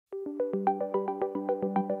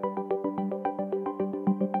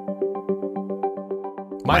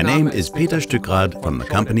My name is Peter Stückrath from the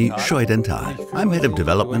company SCHEU-DENTAL. I'm Head of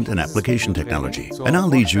Development and Application Technology, and I'll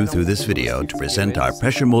lead you through this video to present our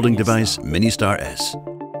pressure molding device, MINISTAR S.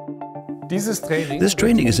 This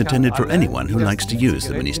training is intended for anyone who likes to use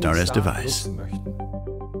the MINISTAR S device.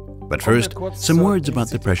 But first, some words about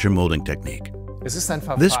the pressure molding technique.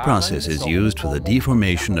 This process is used for the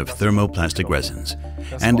deformation of thermoplastic resins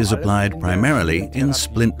and is applied primarily in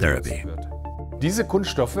splint therapy. These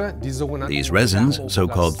resins,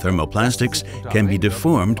 so-called thermoplastics, can be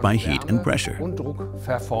deformed by heat and pressure.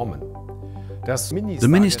 The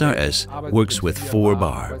MINISTAR S works with 4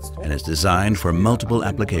 bar and is designed for multiple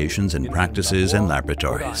applications in practices and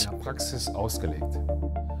laboratories.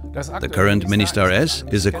 The current MINISTAR S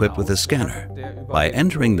is equipped with a scanner. By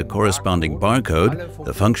entering the corresponding barcode,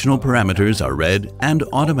 the functional parameters are read and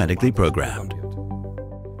automatically programmed.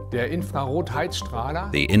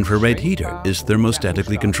 The infrared heater is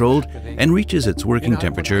thermostatically controlled and reaches its working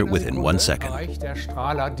temperature within 1 second.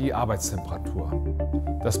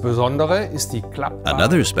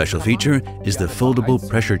 Another special feature is the foldable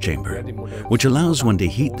pressure chamber, which allows one to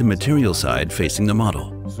heat the material side facing the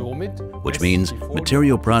model, which means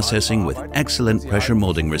material processing with excellent pressure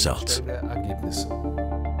molding results.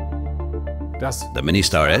 The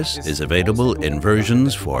MINISTAR S is available in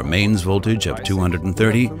versions for mains voltage of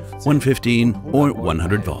 230, 115 or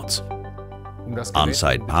 100 volts.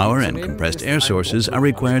 On-site power and compressed air sources are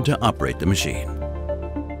required to operate the machine.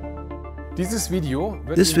 This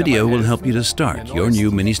video will help you to start your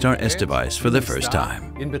new MINISTAR S device for the first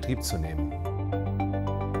time.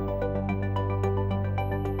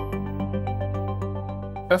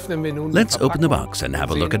 Let's open the box and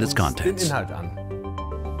have a look at its contents.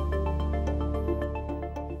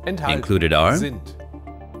 Included are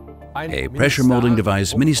a pressure molding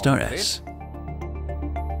device MINISTAR S,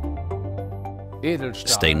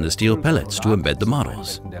 stainless steel pellets to embed the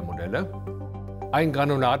models,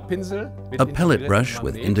 a pellet brush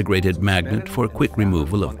with integrated magnet for quick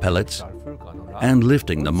removal of pellets and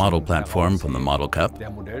lifting the model platform from the model cup,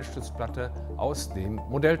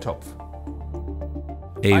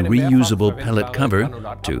 a reusable pellet cover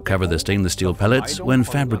to cover the stainless steel pellets when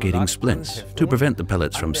fabricating splints to prevent the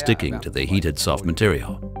pellets from sticking to the heated soft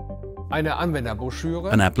material, an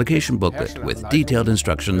application booklet with detailed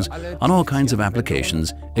instructions on all kinds of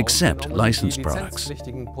applications except licensed products,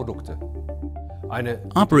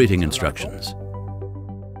 operating instructions,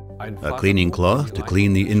 a cleaning cloth to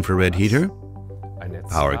clean the infrared heater,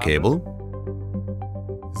 power cable,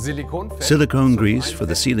 silicone grease for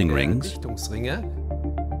the sealing rings,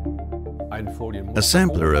 a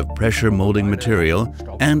sampler of pressure molding material,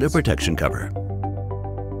 and a protection cover.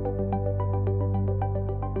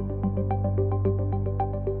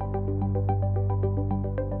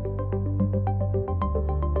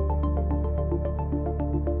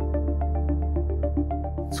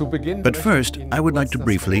 But first, I would like to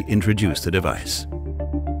briefly introduce the device.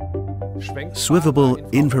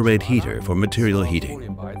 Swivelable infrared heater for material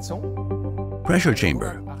heating. Pressure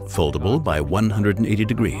chamber, foldable by 180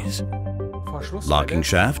 degrees. Locking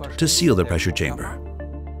shaft to seal the pressure chamber.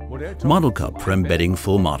 Model cup for embedding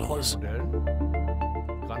full models.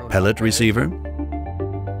 Pellet receiver.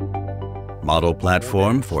 Model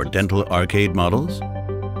platform for dental arcade models.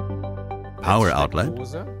 Power outlet.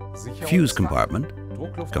 Fuse compartment.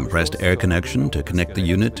 Compressed air connection to connect the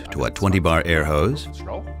unit to a 20-bar air hose.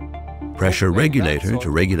 Pressure regulator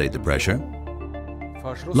to regulate the pressure.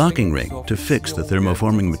 Locking ring to fix the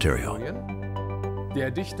thermoforming material.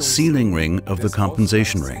 Sealing ring of the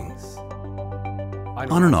compensation ring.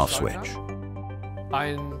 On and off switch.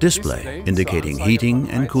 Display indicating heating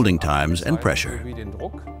and cooling times and pressure.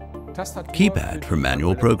 Keypad for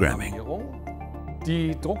manual programming.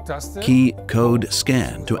 Key code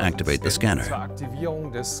scan to activate the scanner.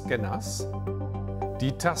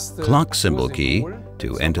 Clock symbol key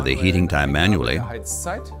to enter the heating time manually.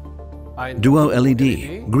 Duo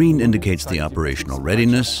LED, green indicates the operational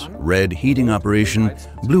readiness, red heating operation,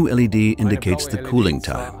 blue LED indicates the cooling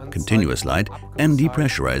time, continuous light, and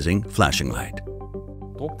depressurizing flashing light.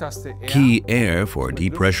 Key air for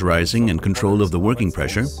depressurizing and control of the working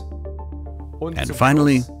pressure. And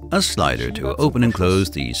finally, a slider to open and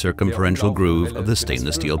close the circumferential groove of the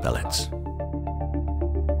stainless steel pellets.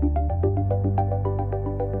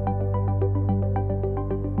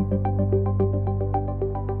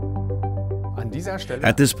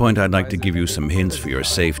 At this point, I'd like to give you some hints for your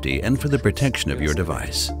safety and for the protection of your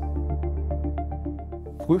device.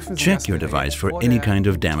 Check your device for any kind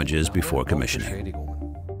of damages before commissioning.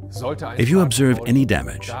 If you observe any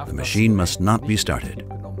damage, the machine must not be started.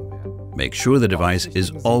 Make sure the device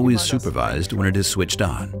is always supervised when it is switched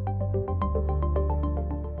on.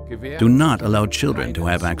 Do not allow children to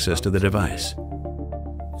have access to the device.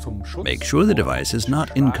 Make sure the device is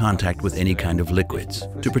not in contact with any kind of liquids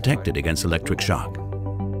to protect it against electric shock.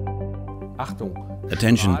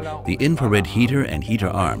 Attention, the infrared heater and heater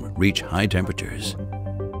arm reach high temperatures.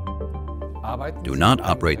 Do not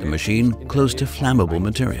operate the machine close to flammable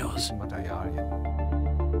materials.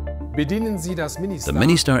 The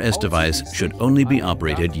MINISTAR S device should only be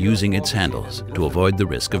operated using its handles to avoid the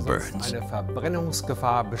risk of burns.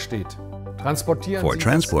 For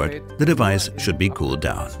transport, the device should be cooled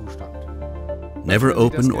down. Never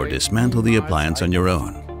open or dismantle the appliance on your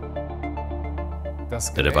own.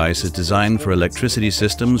 The device is designed for electricity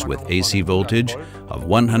systems with AC voltage of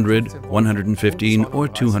 100, 115 or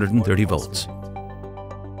 230 volts.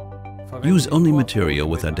 Use only material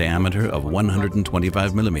with a diameter of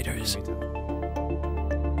 125 millimeters.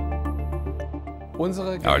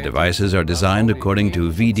 Our devices are designed according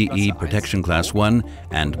to VDE Protection Class 1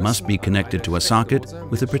 and must be connected to a socket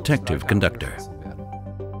with a protective conductor.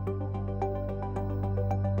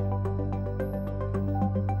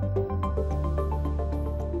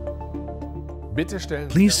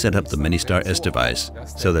 Please set up the MINISTAR S device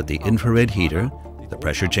so that the infrared heater, the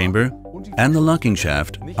pressure chamber, and the locking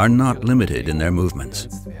shaft are not limited in their movements.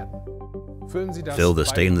 Fill the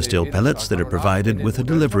stainless steel pellets that are provided with a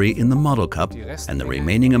delivery in the model cup and the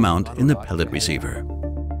remaining amount in the pellet receiver.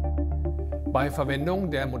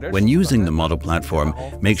 When using the model platform,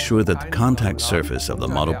 make sure that the contact surface of the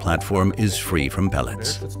model platform is free from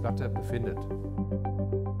pellets.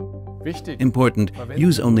 Important,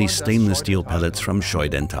 use only stainless steel pellets from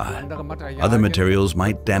SCHEU-DENTAL. Other materials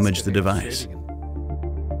might damage the device.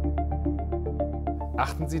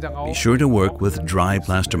 Be sure to work with dry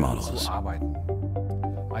plaster models.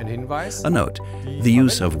 A note, the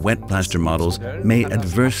use of wet plaster models may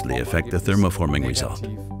adversely affect the thermoforming result.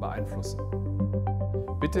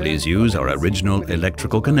 Please use our original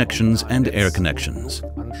electrical connections and air connections.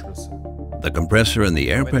 The compressor and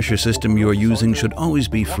the air pressure system you are using should always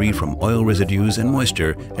be free from oil residues and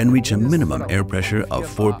moisture and reach a minimum air pressure of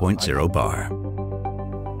 4.0 bar.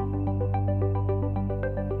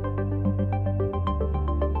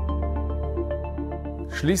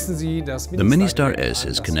 The MINISTAR S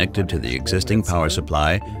is connected to the existing power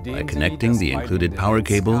supply by connecting the included power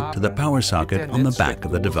cable to the power socket on the back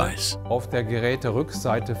of the device. For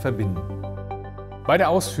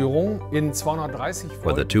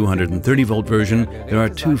the 230-volt version, there are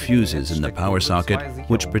two fuses in the power socket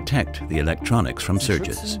which protect the electronics from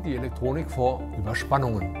surges.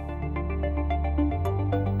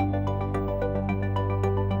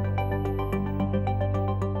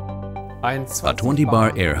 A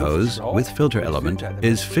 20-bar air hose with filter element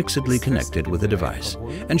is fixedly connected with the device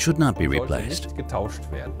and should not be replaced. Connect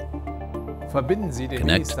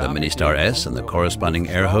the MINISTAR S and the corresponding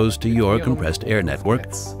air hose to your compressed air network,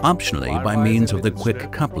 optionally by means of the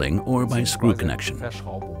quick coupling or by screw connection.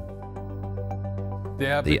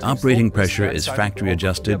 The operating pressure is factory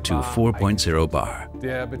adjusted to 4.0 bar.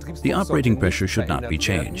 The operating pressure should not be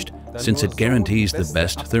changed, since it guarantees the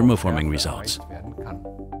best thermoforming results.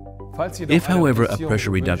 If, however, a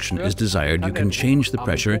pressure reduction is desired, you can change the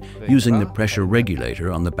pressure using the pressure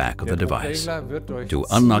regulator on the back of the device. To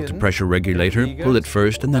unlock the pressure regulator, pull it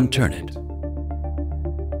first and then turn it.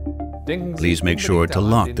 Please make sure to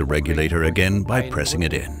lock the regulator again by pressing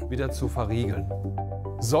it in.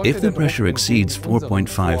 If the pressure exceeds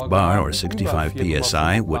 4.5 bar or 65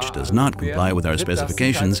 psi, which does not comply with our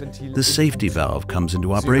specifications, the safety valve comes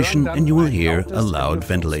into operation and you will hear a loud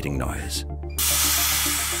ventilating noise.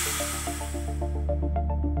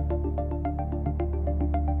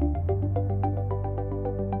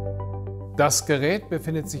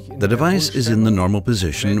 The device is in the normal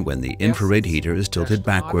position when the infrared heater is tilted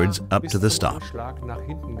backwards up to the stop.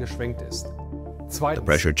 The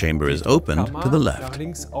pressure chamber is opened to the left.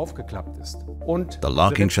 The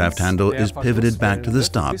locking shaft handle is pivoted back to the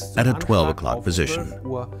stop at a 12 o'clock position.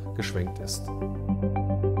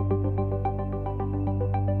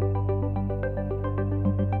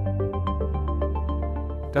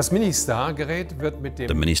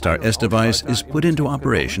 The MINISTAR S device is put into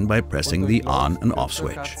operation by pressing the on and off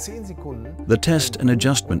switch. The test and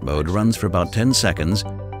adjustment mode runs for about 10 seconds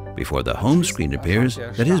before the home screen appears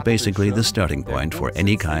that is basically the starting point for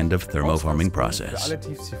any kind of thermoforming process.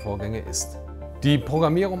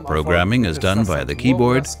 Programming is done via the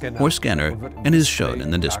keyboard or scanner and is shown in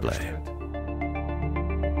the display.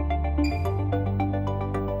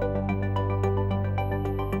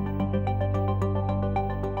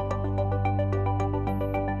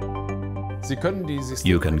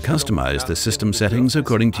 You can customize the system settings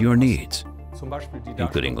according to your needs,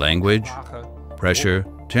 including language, pressure,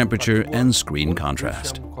 temperature, and screen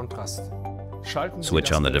contrast.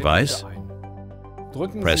 Switch on the device.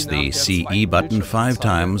 Press the CE button 5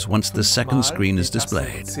 times once the second screen is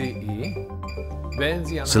displayed.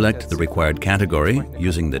 Select the required category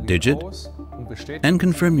using the digit and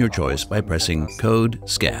confirm your choice by pressing Code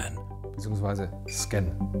Scan.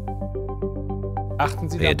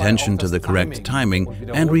 Pay attention to the correct timing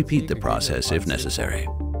and repeat the process if necessary.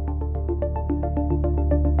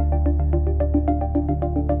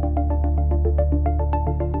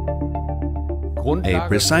 A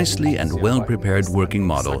precisely and well-prepared working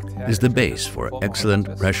model is the base for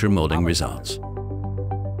excellent pressure molding results.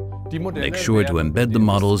 Make sure to embed the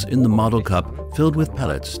models in the model cup filled with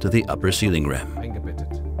pellets to the upper sealing rim.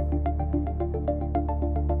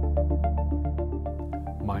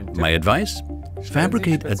 My advice?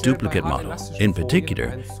 Fabricate a duplicate model, in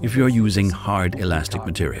particular if you are using hard elastic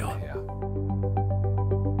material.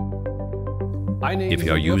 If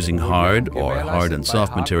you are using hard or hard and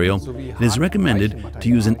soft material, it is recommended to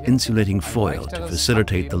use an insulating foil to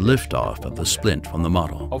facilitate the lift-off of the splint from the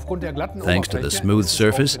model. Thanks to the smooth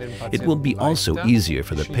surface, it will be also easier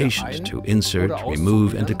for the patient to insert,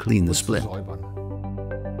 remove, and to clean the splint.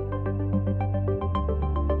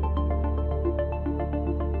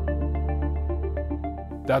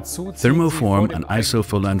 Thermoform an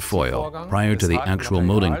isofilament foil prior to the actual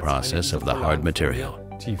molding process of the hard material.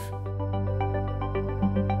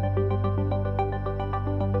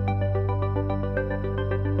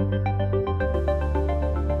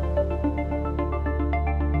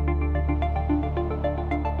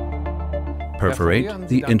 Perforate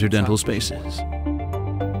the interdental spaces.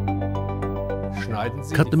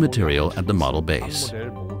 Cut the material at the model base.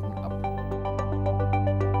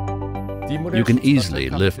 You can easily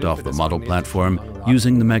lift off the model platform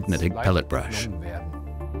using the magnetic pellet brush.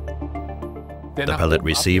 The pellet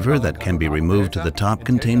receiver that can be removed to the top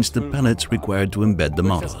contains the pellets required to embed the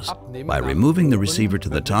models. By removing the receiver to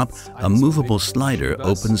the top, a movable slider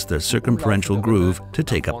opens the circumferential groove to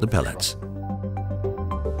take up the pellets.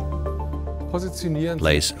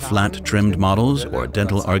 Place flat trimmed models or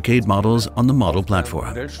dental arcade models on the model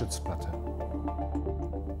platform.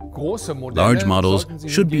 Large models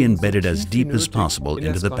should be embedded as deep as possible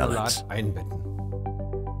into the pellets.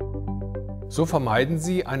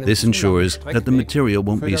 This ensures that the material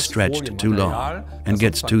won't be stretched too long and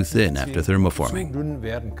gets too thin after thermoforming.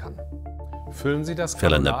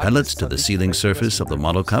 Fill in the pellets to the sealing surface of the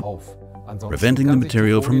model cup, preventing the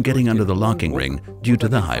material from getting under the locking ring due to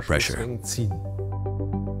the high pressure.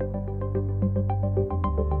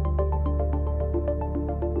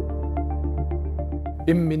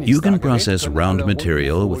 You can process round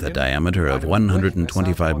material with a diameter of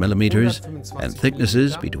 125 millimeters and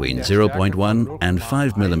thicknesses between 0.1 and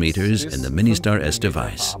 5 millimeters in the MINISTAR S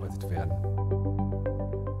device.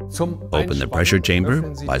 Open the pressure chamber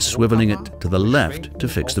by swiveling it to the left to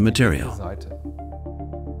fix the material.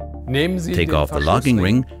 Take off the locking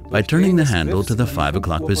ring by turning the handle to the 5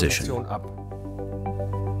 o'clock position.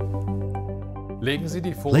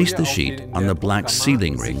 Place the sheet on the black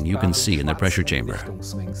sealing ring you can see in the pressure chamber.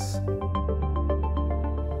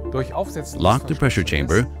 Lock the pressure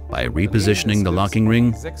chamber by repositioning the locking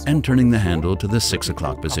ring and turning the handle to the 6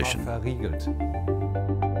 o'clock position.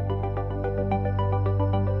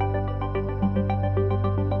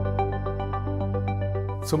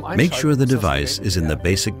 Make sure the device is in the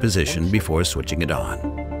basic position before switching it on.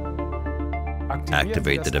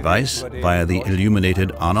 Activate the device via the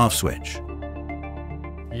illuminated on-off switch.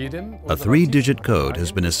 A 3-digit code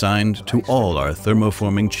has been assigned to all our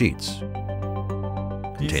thermoforming sheets,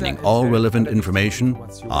 containing all relevant information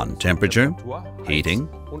on temperature, heating,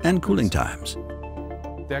 and cooling times.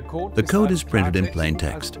 The code is printed in plain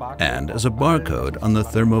text and as a barcode on the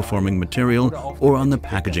thermoforming material or on the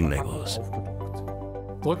packaging labels.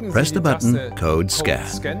 Press the button Code Scan.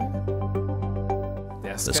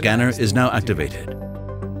 The scanner is now activated.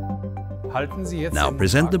 Now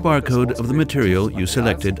present the barcode of the material you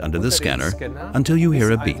selected under the scanner until you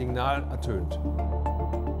hear a beep.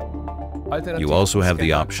 You also have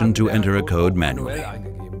the option to enter a code manually.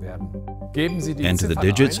 Enter the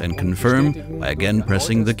digits and confirm by again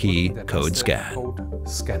pressing the key Code Scan.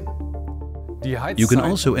 You can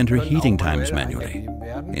also enter heating times manually,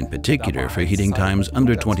 in particular for heating times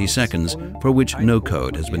under 20 seconds for which no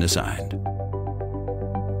code has been assigned.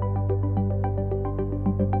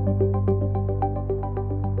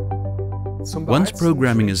 Once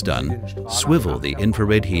programming is done, swivel the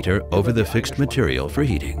infrared heater over the fixed material for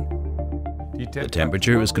heating. The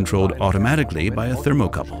temperature is controlled automatically by a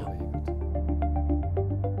thermocouple.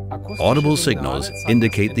 Audible signals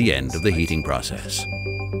indicate the end of the heating process.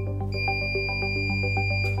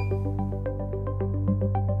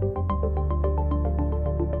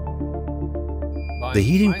 The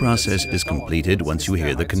heating process is completed once you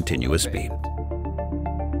hear the continuous beep.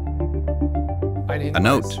 A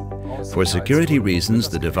note: for security reasons,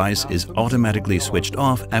 the device is automatically switched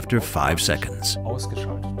off after 5 seconds.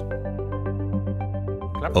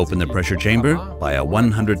 Open the pressure chamber by a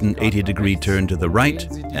 180-degree turn to the right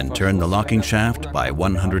and turn the locking shaft by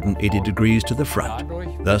 180 degrees to the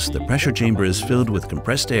front. Thus, the pressure chamber is filled with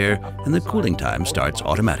compressed air and the cooling time starts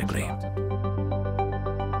automatically.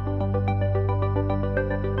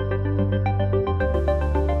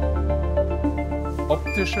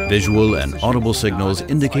 Visual and audible signals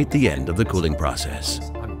indicate the end of the cooling process.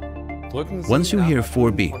 Once you hear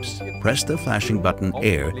 4 beeps, press the flashing button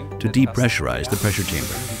Air to depressurize the pressure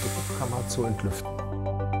chamber.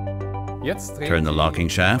 Turn the locking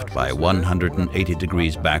shaft by 180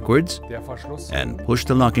 degrees backwards and push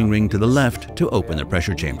the locking ring to the left to open the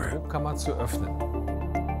pressure chamber.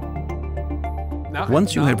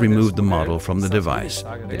 Once you have removed the model from the device,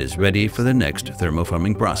 it is ready for the next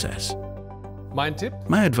thermoforming process.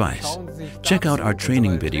 My advice: check out our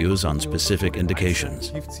training videos on specific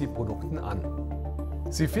indications.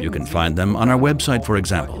 You can find them on our website, for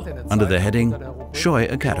example, under the heading SCHEU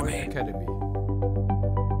Academy.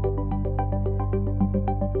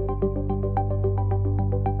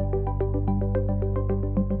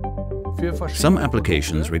 Some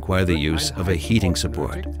applications require the use of a heating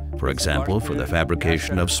support, for example, for the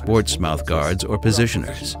fabrication of sports mouth guards or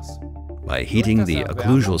positioners. By heating the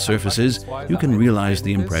occlusal surfaces, you can realize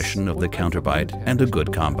the impression of the counterbite and a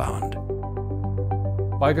good compound.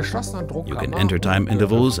 You can enter time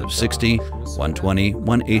intervals of 60, 120,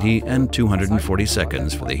 180, and 240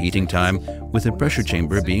 seconds for the heating time, with the pressure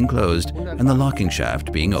chamber being closed and the locking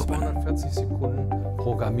shaft being open.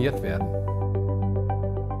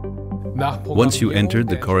 Once you entered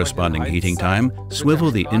the corresponding heating time,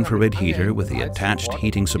 swivel the infrared heater with the attached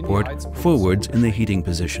heating support forwards in the heating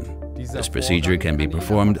position. This procedure can be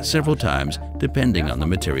performed several times depending on the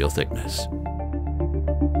material thickness.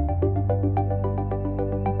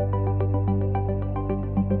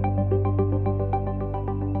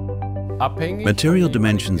 Material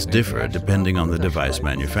dimensions differ depending on the device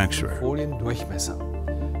manufacturer.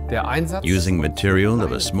 Using material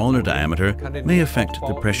of a smaller diameter may affect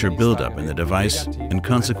the pressure buildup in the device and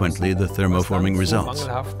consequently the thermoforming results.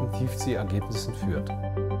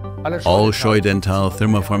 All SCHEU-DENTAL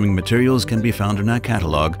thermoforming materials can be found in our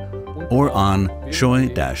catalog or on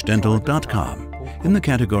SCHEU-DENTAL.com in the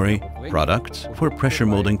category Products for Pressure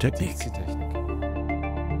Molding Technique.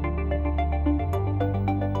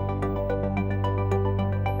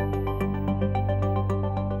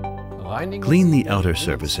 Clean the outer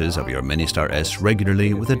surfaces of your MINISTAR S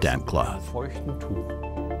regularly with a damp cloth.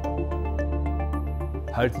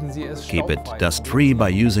 Keep it dust-free by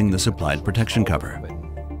using the supplied protection cover.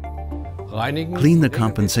 Clean the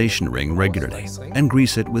compensation ring regularly and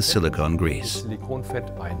grease it with silicone grease.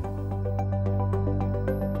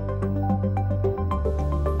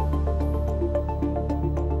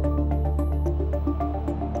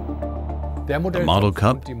 The model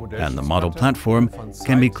cup and the model platform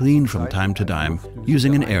can be cleaned from time to time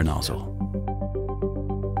using an air nozzle.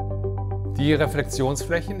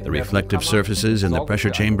 The reflective surfaces in the pressure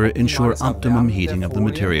chamber ensure optimum heating of the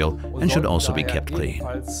material and should also be kept clean.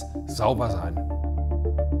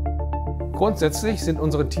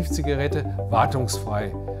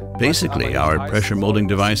 Basically, our pressure molding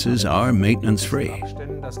devices are maintenance-free.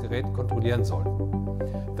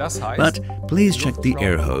 But please check the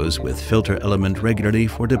air hose with filter element regularly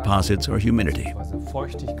for deposits or humidity.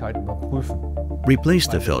 Replace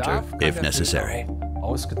the filter if necessary.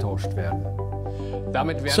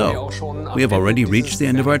 So, we have already reached the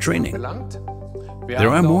end of our training. There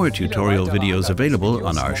are more tutorial videos available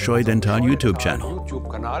on our SCHEU-DENTAL YouTube channel.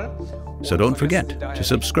 So don't forget to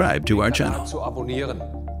subscribe to our channel.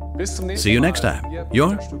 See you next time.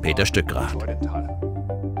 Your Peter Stückrath.